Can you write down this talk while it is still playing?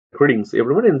Greetings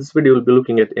everyone. In this video we'll be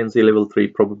looking at NCEA level 3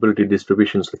 probability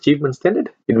distributions achievement standard.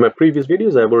 In my previous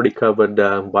videos I've already covered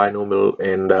binomial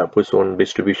and Poisson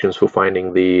distributions for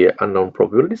finding the unknown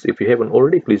probabilities. If you haven't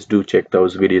already, please do check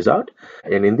those videos out.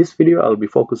 And in this video I'll be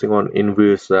focusing on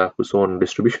inverse Poisson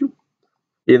distribution.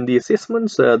 In the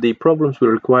assessments, the problems will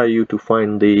require you to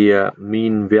find the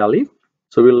mean value.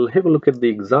 So we'll have a look at the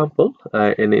example,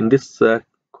 and in this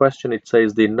question it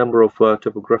says the number of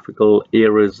typographical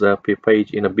errors per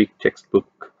page in a big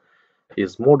textbook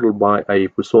is modeled by a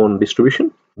Poisson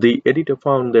distribution. The editor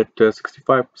found that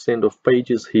 65% of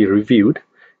pages he reviewed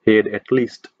had at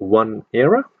least one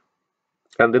error.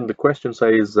 And then the question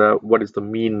says what is the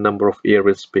mean number of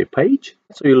errors per page.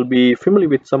 So you'll be familiar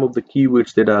with some of the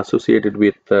keywords that are associated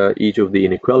with each of the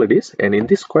inequalities, and in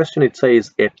this question it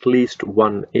says at least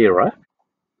one error.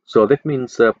 So that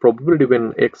means probability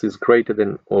when x is greater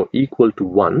than or equal to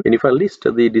 1. And if I list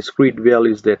the discrete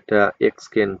values that x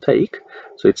can take,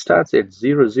 so it starts at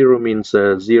 0. 0 means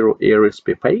 0 errors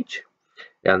per page,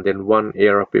 and then 1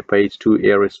 error per page, 2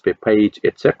 errors per page,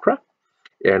 etc.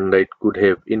 And it could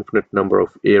have infinite number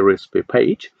of errors per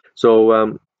page.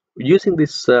 So using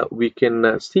this we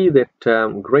can see that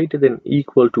greater than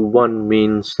equal to 1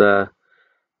 means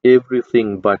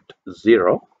everything but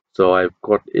 0. So I've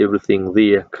got everything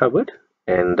there covered,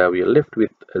 and we are left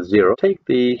with 0. Take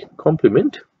the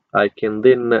complement. I can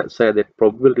then say that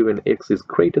probability when x is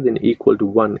greater than equal to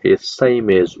 1 is same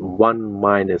as 1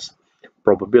 minus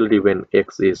probability when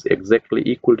x is exactly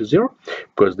equal to 0,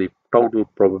 because the total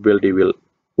probability will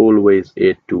always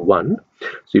add to 1.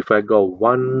 So if I go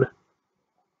 1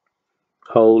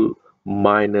 whole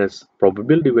minus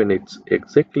probability when it's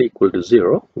exactly equal to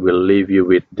 0, will leave you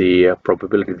with the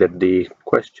probability that the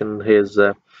question has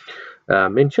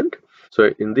mentioned. So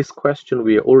in this question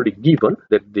we are already given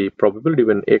that the probability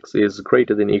when x is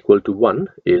greater than equal to 1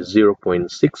 is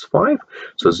 0.65.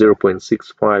 So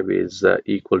 0.65 is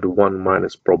equal to 1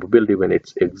 minus probability when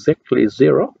it's exactly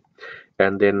 0.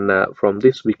 And then from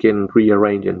this we can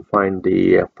rearrange and find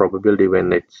the probability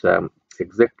when it's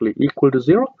exactly equal to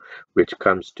 0, which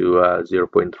comes to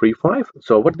 0.35.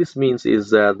 So what this means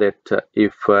is that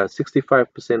if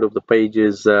 65% of the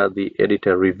pages the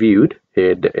editor reviewed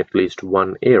had at least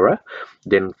one error,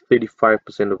 then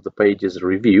 35% of the pages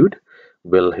reviewed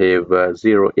will have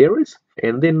 0 errors.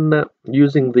 And then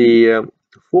using the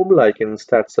formula I can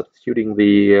start substituting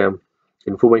the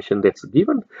information that's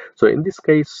given. So in this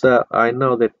case I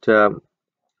know that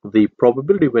the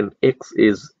probability when x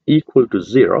is equal to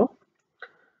 0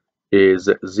 is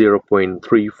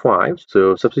 0.35.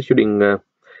 So substituting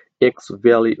x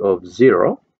value of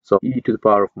 0, so e to the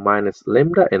power of minus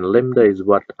lambda, and lambda is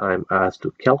what I'm asked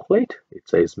to calculate. It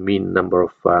says mean number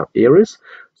of errors.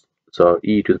 So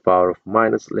e to the power of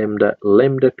minus lambda,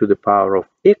 lambda to the power of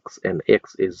x, and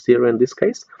x is 0 in this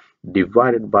case,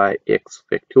 divided by x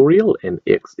factorial, and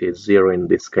x is 0 in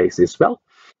this case as well.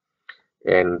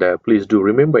 And please do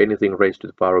remember, anything raised to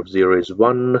the power of 0 is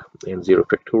 1, and 0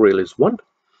 factorial is 1.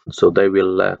 So they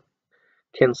will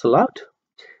cancel out,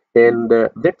 and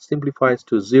that simplifies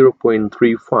to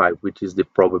 0.35, which is the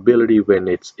probability when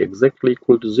it's exactly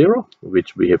equal to 0,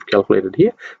 which we have calculated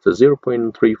here. So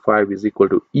 0.35 is equal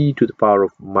to e to the power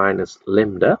of minus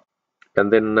lambda,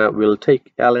 and then we'll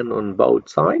take ln on both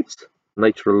sides,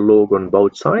 natural log on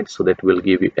both sides, so that will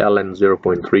give you ln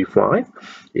 0.35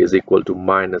 is equal to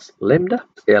minus lambda.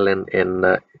 Ln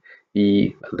and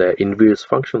e, the inverse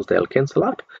functions, they'll cancel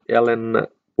out. Ln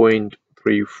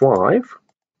 0.35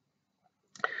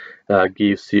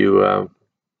 gives you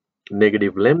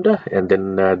negative lambda, and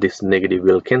then this negative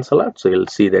will cancel out, so you'll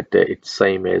see that it's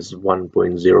same as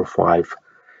 1.05,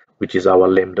 which is our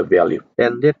lambda value,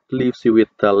 and that leaves you with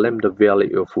a lambda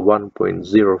value of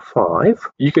 1.05.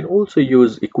 You can also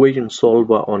use equation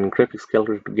solver on graphics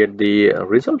calculator to get the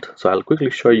result, so I'll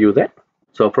quickly show you that.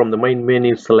 So from the main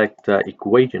menu, select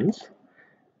equations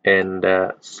and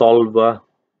solver.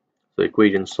 So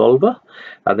equation solver,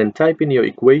 and then type in your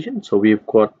equation. So we've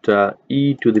got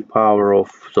e to the power of,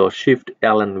 so shift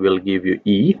ln will give you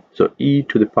e, so e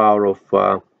to the power of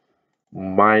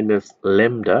minus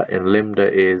lambda, and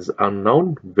lambda is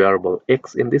unknown variable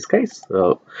x in this case,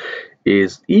 so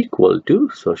is equal to,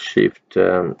 so shift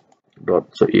dot,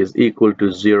 so is equal to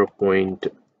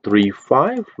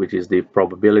 0.35, which is the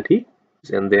probability,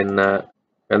 and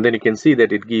then you can see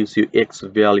that it gives you x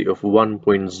value of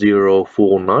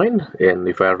 1.049, and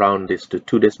if I round this to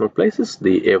 2 decimal places,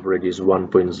 the average is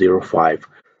 1.05.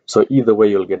 So either way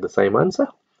you'll get the same answer,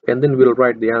 and then we'll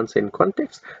write the answer in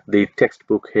context. The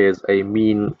textbook has a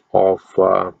mean of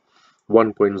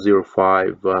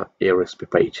 1.05 errors per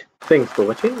page. Thanks for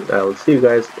watching. I'll see you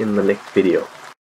guys in the next video.